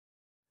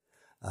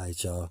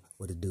Alright, y'all,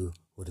 what it do,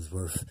 what it's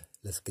worth.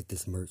 Let's get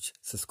this merch.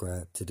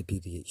 Subscribe to the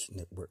PDH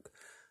Network.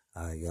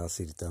 Alright, y'all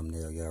see the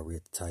thumbnail, y'all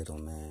read the title,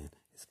 man.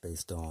 It's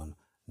based on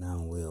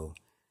Will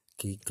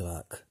Key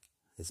Glock.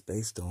 It's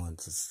based on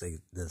the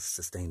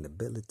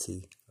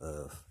sustainability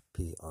of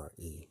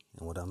P.R.E.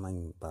 And what I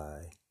mean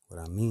by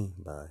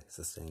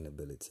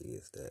sustainability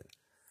is that,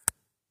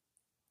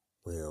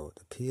 well,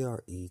 the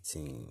P.R.E.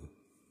 team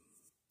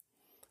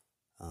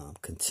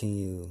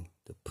continue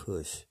the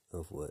push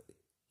of what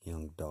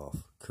Young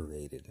Dolph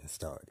created and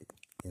started.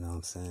 You know what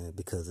I'm saying?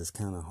 Because it's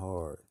kind of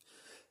hard,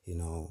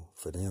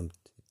 for them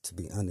to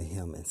be under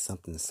him and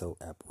something so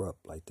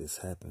abrupt like this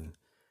happen,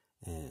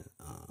 and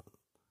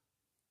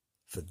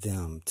for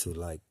them to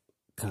like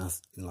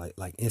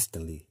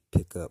instantly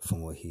pick up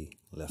from where he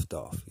left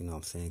off. You know what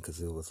I'm saying? Because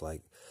it was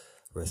like,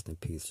 rest in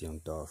peace, Young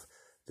Dolph.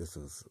 This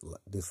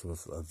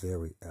was a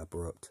very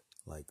abrupt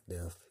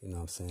death. You know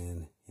what I'm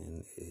saying?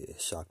 And it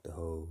shocked the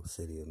whole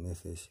city of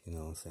Memphis. You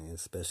know what I'm saying?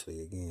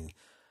 Especially again.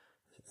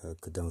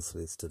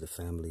 Condolences to the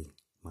family.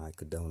 My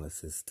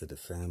condolences to the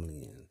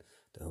family and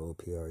the whole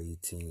P.R.E.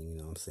 team. You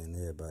know what I'm saying?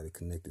 Everybody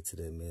connected to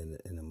that man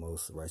in the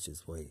most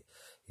righteous way.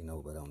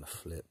 But on the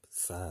flip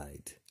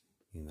side,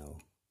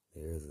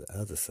 there's the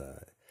other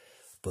side.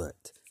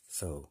 But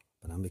I'm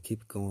going to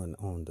keep going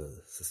on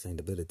the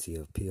sustainability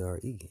of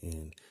P.R.E.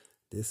 And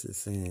this is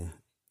saying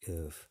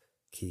if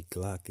Key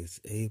Glock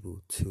is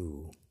able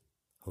to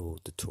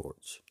hold the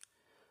torch.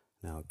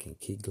 Now, can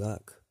Key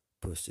Glock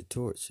push the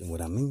torch? And what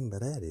I mean by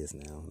that is,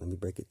 now, let me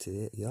break it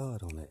to y'all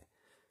on that,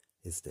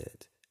 is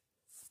that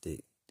the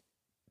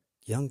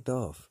Young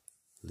Dolph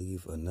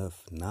leave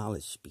enough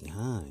knowledge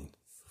behind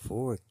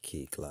for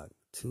Key Glock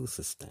to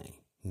sustain.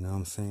 You know what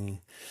I'm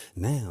saying?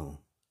 Now,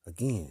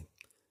 again,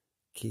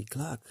 Key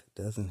Glock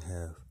doesn't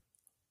have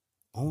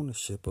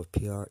ownership of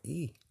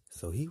P.R.E.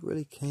 So he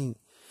really can't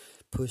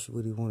push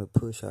what he want to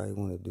push, how he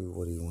want to do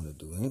what he want to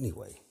do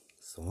anyway.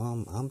 So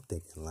I'm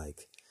thinking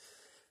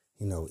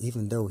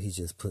even though he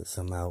just put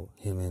some out,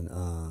 him and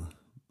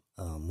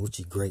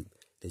Moochie Grape,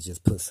 they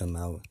just put some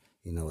out,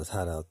 it's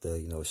hot out there,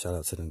 shout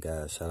out to them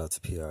guys, shout out to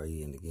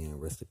P.R.E. and again,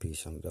 rest in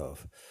peace, Young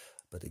Dolph.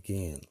 But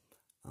again,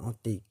 I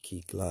don't think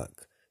Key Glock,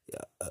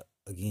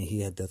 again,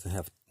 he doesn't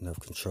have enough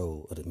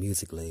control of the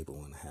music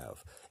label and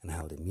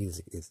how the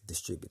music is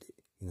distributed,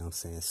 you know what I'm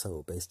saying?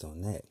 So based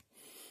on that,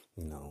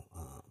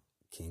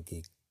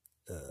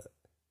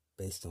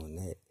 based on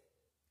that,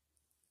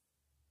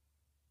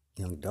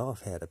 Young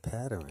Dolph had a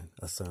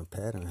certain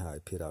pattern how he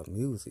put out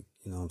music,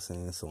 you know what I'm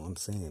saying? So I'm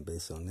saying,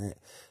 based on that,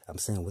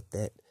 with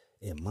that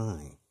in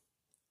mind,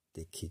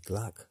 did Key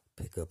Glock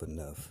pick up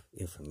enough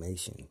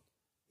information,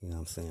 you know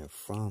what I'm saying,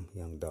 from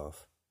Young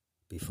Dolph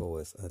before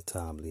his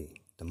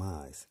untimely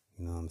demise,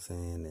 you know what I'm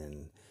saying,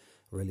 and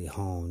really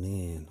hone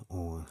in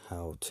on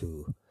how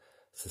to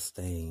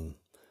sustain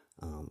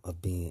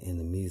being in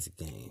the music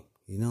game,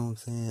 you know what I'm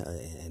saying,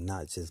 and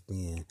not just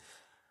being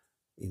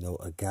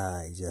a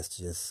guy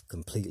just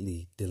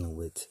completely dealing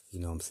with,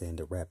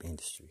 the rap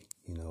industry,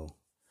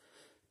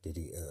 did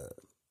he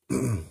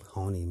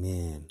hone him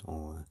in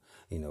on,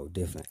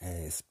 different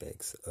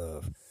aspects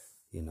of,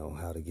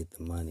 how to get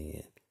the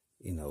money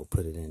and,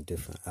 put it in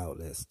different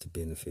outlets to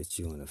benefit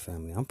you and the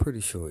family? I'm pretty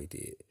sure he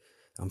did.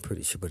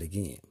 But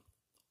again,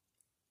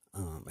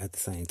 at the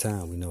same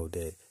time, we know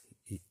that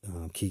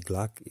Key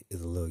Glock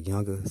is a little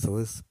younger, so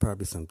it's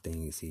probably some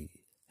things he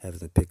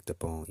hasn't picked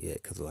up on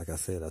yet, because like I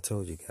said, I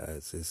told you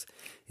guys,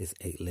 it's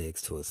 8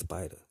 legs to a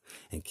spider.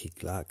 And Key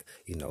Glock,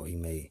 he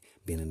may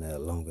been in there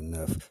long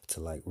enough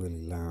to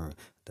really learn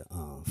the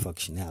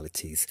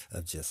functionalities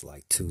of just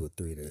 2 or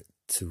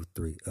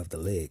 3 of the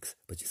legs,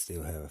 but you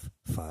still have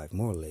 5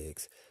 more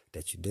legs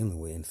that you're dealing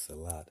with, and it's a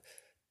lot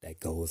that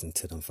goes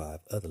into them 5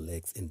 other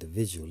legs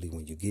individually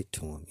when you get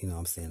to them, you know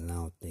what I'm saying? And I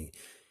don't think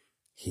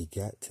he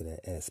got to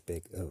that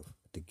aspect of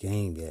the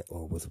game yet,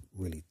 or was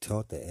really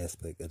taught that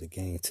aspect of the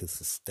game to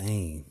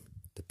sustain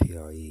the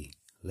P.R.E.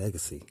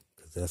 legacy,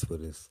 because that's what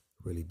it's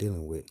really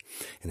dealing with,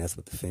 and that's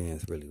what the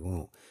fans really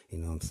want. You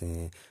know what I'm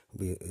saying?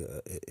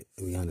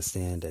 We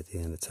understand that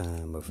they're in a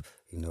time of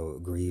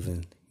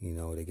grieving.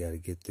 They got to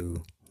get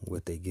through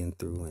what they getting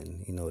through,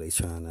 and they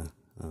trying to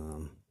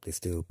they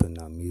still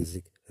putting out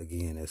music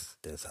again.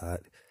 That's hot.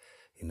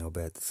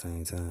 But at the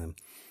same time,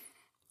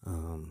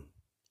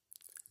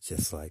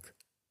 just like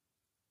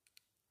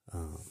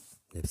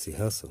Nipsey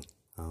Hussle,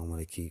 I don't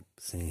want to keep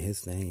saying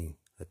his name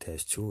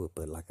attached to it,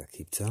 but like I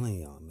keep telling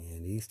y'all,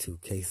 man, these 2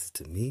 cases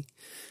to me,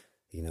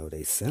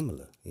 they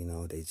similar.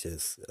 They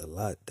just a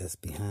lot that's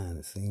behind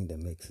the scene that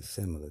makes it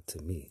similar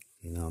to me.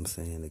 You know what I'm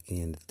saying?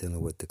 Again,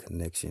 dealing with the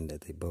connection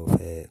that they both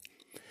had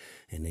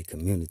in their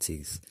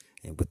communities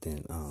and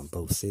within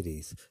both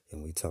cities.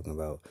 And we talking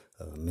about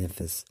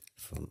Memphis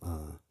from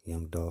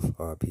Young Dolph,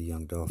 R.P.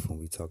 Young Dolph, when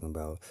we talking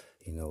about,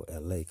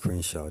 L.A.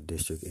 Crenshaw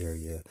District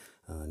area,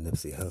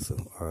 Nipsey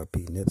Hussle,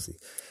 R.P. Nipsey.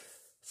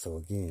 So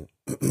again,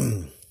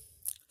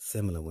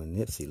 similar when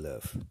Nipsey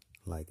left,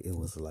 it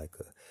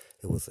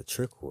was a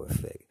trickle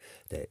effect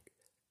that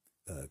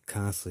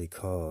constantly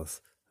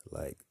caused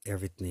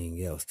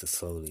everything else to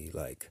slowly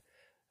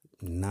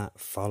not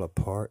fall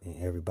apart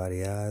in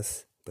everybody's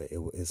eyes, but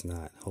it's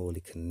not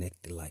wholly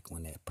connected. Like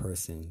when that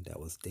person that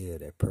was there,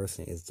 that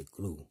person is the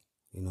glue,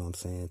 you know what I'm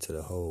saying, to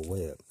the whole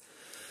web.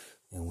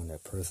 And when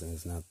that person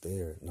is not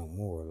there no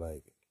more,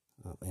 like,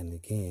 and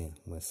again,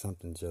 when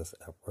something just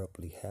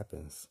abruptly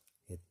happens,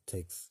 it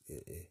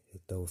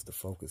throws the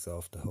focus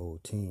off the whole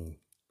team.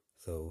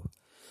 So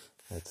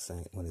at the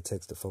same, when it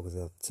takes the focus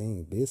off the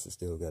team, business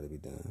still got to be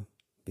done.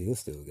 Bills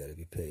still got to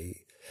be paid.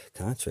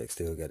 Contracts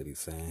still got to be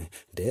signed.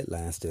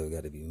 Deadlines still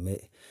got to be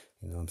met.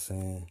 You know what I'm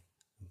saying?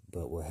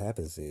 But what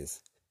happens is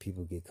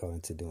people get caught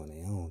into doing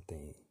their own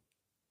thing.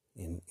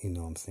 And, you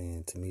know what I'm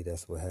saying? To me,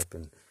 that's what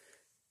happened.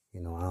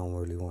 You know, I don't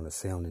really want to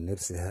say on the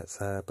Nipsey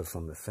side, but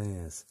from the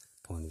fans'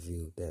 point of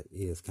view, that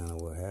is kind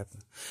of what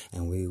happened.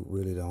 And we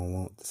really don't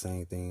want the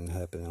same thing to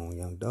happen on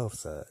Young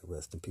Dolph's side.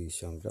 Rest in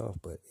peace, Young Dolph.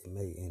 But it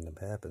may end up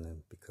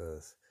happening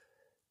because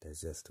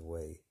that's just the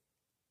way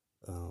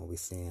we're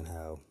seeing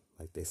how,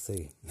 like they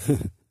say,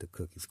 the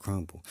cookies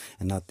crumble.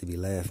 And not to be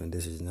laughing,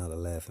 this is not a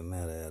laughing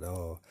matter at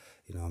all.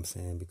 You know what I'm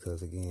saying?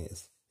 Because again,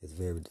 it's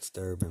very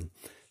disturbing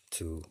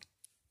to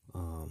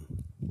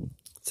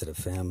the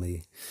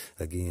family,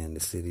 again, the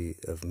city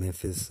of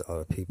Memphis, all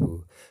the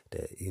people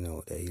that, you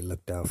know, that he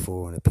looked out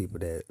for, and the people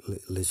that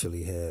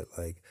literally had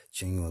like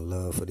genuine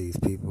love for these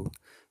people,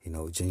 you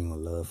know,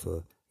 genuine love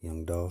for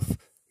Young Dolph,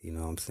 you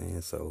know what I'm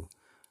saying? So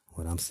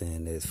what I'm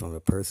saying is, from a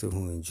person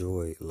who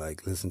enjoyed,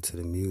 like, listen to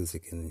the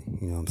music, and,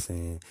 you know what I'm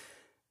saying,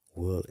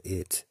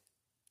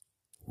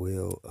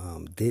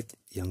 did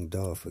Young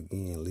Dolph,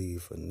 again,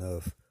 leave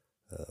enough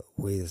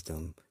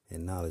wisdom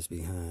and knowledge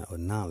behind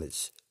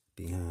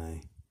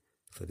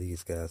for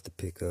these guys to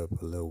pick up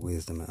a little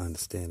wisdom and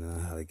understanding on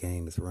how the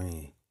game is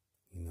ran,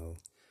 you know?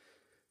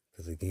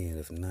 Because again,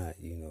 if not,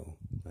 you know,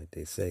 like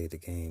they say, the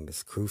game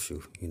is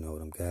crucial. You know,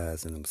 them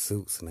guys in them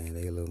suits, man,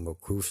 they a little more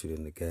crucial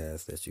than the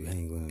guys that you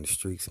hang with in the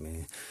streets,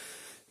 man.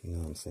 You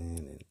know what I'm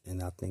saying?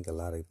 And I think a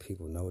lot of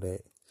people know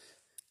that.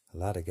 A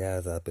lot of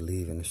guys, I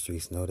believe, in the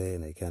streets know that,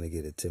 and they kind of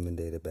get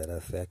intimidated by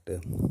that factor.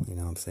 You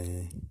know what I'm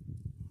saying?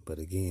 But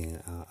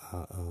again,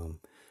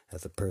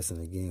 as a person,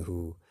 again,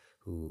 who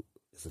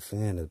is a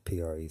fan of the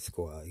P.R.E.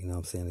 squad, you know what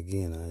I'm saying?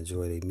 Again, I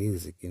enjoy their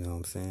music, you know what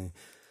I'm saying,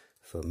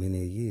 for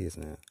many years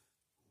now.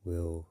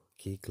 Will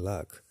Key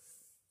Glock,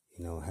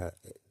 you know,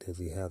 does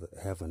he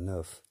have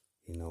enough,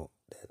 you know,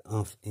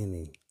 that in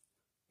him,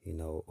 you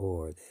know,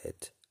 or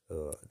that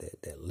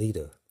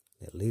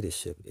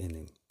leadership in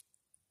him,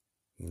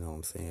 you know what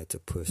I'm saying, to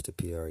push the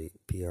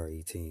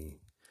P.R.E. team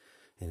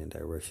in the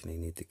direction they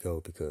need to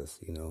go? Because,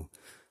 you know,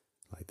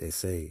 like they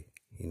say,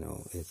 you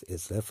know,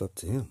 it's left up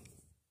to him.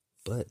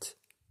 But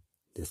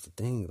that's the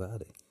thing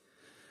about it.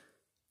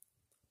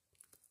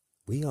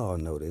 We all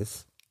know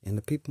this, and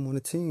the people on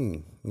the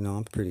team, you know,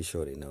 I'm pretty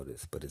sure they know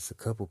this, but it's a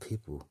couple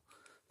people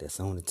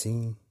that's on the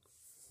team,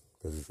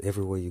 because it's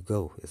everywhere you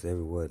go. It's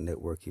everywhere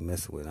network you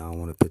mess with. I don't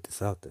want to put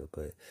this out there,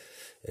 but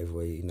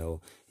everywhere, you know,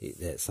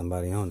 that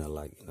somebody on there,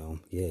 like, you know,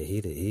 yeah,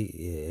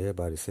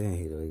 everybody's saying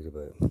he the leader,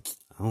 but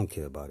I don't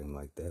care about him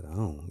like that. I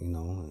don't, you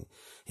know,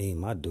 he ain't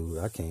my dude.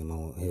 I came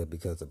on here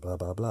because of blah,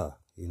 blah, blah.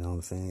 You know what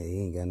I'm saying? He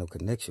ain't got no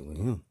connection with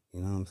him.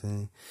 You know what I'm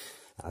saying?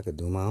 I could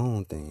do my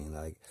own thing.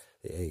 Like,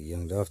 hey,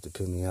 Young Dolph to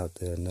put me out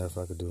there enough,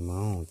 I could do my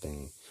own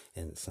thing.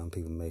 And some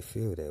people may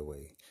feel that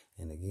way.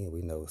 And again,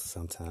 we know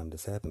sometimes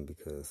this happens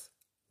because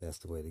that's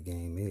the way the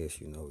game is.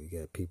 You know, you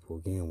got people,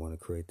 again, want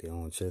to create their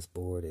own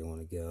chessboard. They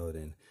want to get out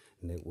and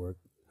network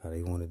how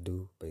they want to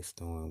do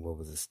based on what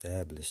was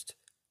established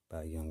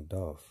by Young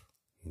Dolph.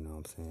 You know what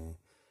I'm saying?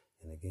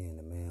 And again,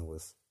 the man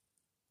was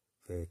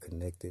very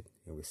connected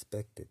and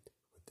respected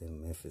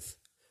within Memphis.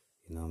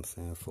 You know what I'm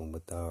saying? From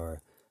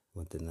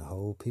within the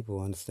whole people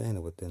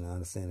understanding, within the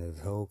understanding of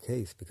the whole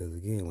case. Because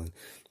again, when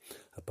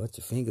a bunch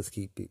of fingers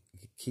keep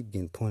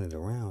getting pointed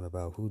around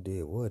about who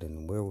did what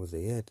and where was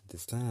they at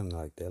this time,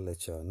 like that,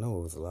 let y'all know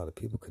it was a lot of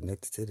people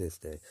connected to this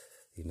that,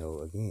 you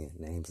know, again,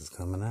 names is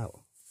coming out.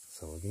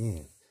 So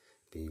again,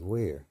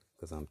 beware,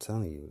 because I'm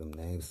telling you, them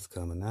names is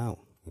coming out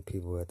and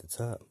people at the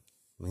top.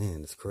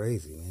 Man, it's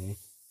crazy, man.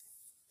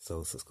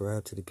 So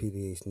subscribe to the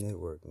PDH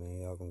Network, man.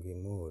 Y'all gonna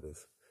get more of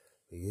this.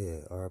 But yeah,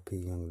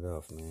 RP Young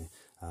Dolph, man.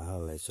 I'll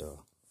holler at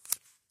y'all.